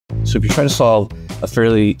So if you're trying to solve a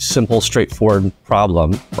fairly simple, straightforward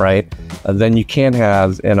problem, right, then you can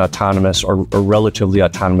have an autonomous or relatively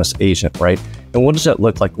autonomous agent, right? And what does that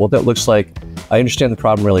look like? Well, that looks like I understand the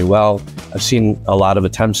problem really well. I've seen a lot of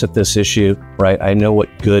attempts at this issue, right? I know what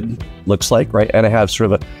good looks like, right? And I have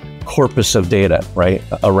sort of a corpus of data, right,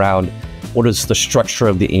 around what is the structure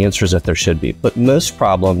of the answers that there should be. But most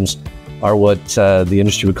problems are what the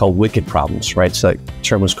industry would call wicked problems, right? So that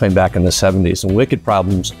term was coined back in the 70s. And wicked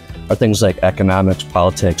problems are things like economics,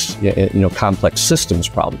 politics, complex systems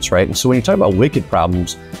problems, right? And so when you talk about wicked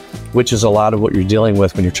problems, which is a lot of what you're dealing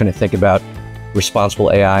with when you're trying to think about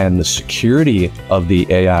responsible AI and the security of the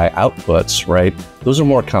AI outputs, right? Those are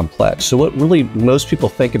more complex. So what really most people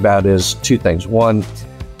think about is two things. One,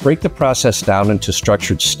 break the process down into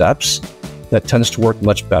structured steps. That tends to work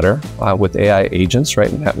much better with AI agents,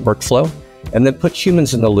 right, in that workflow. And then put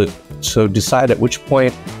humans in the loop. So decide at which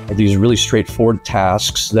point are these really straightforward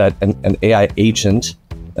tasks that an AI agent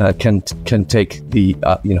can take the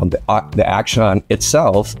action on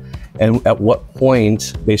itself, and at what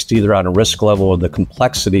point, based either on a risk level or the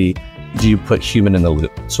complexity, do you put human in the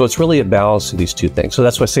loop? So it's really a balance of these two things. So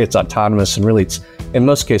that's why I say it's autonomous, and really it's, in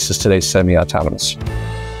most cases today, semi-autonomous.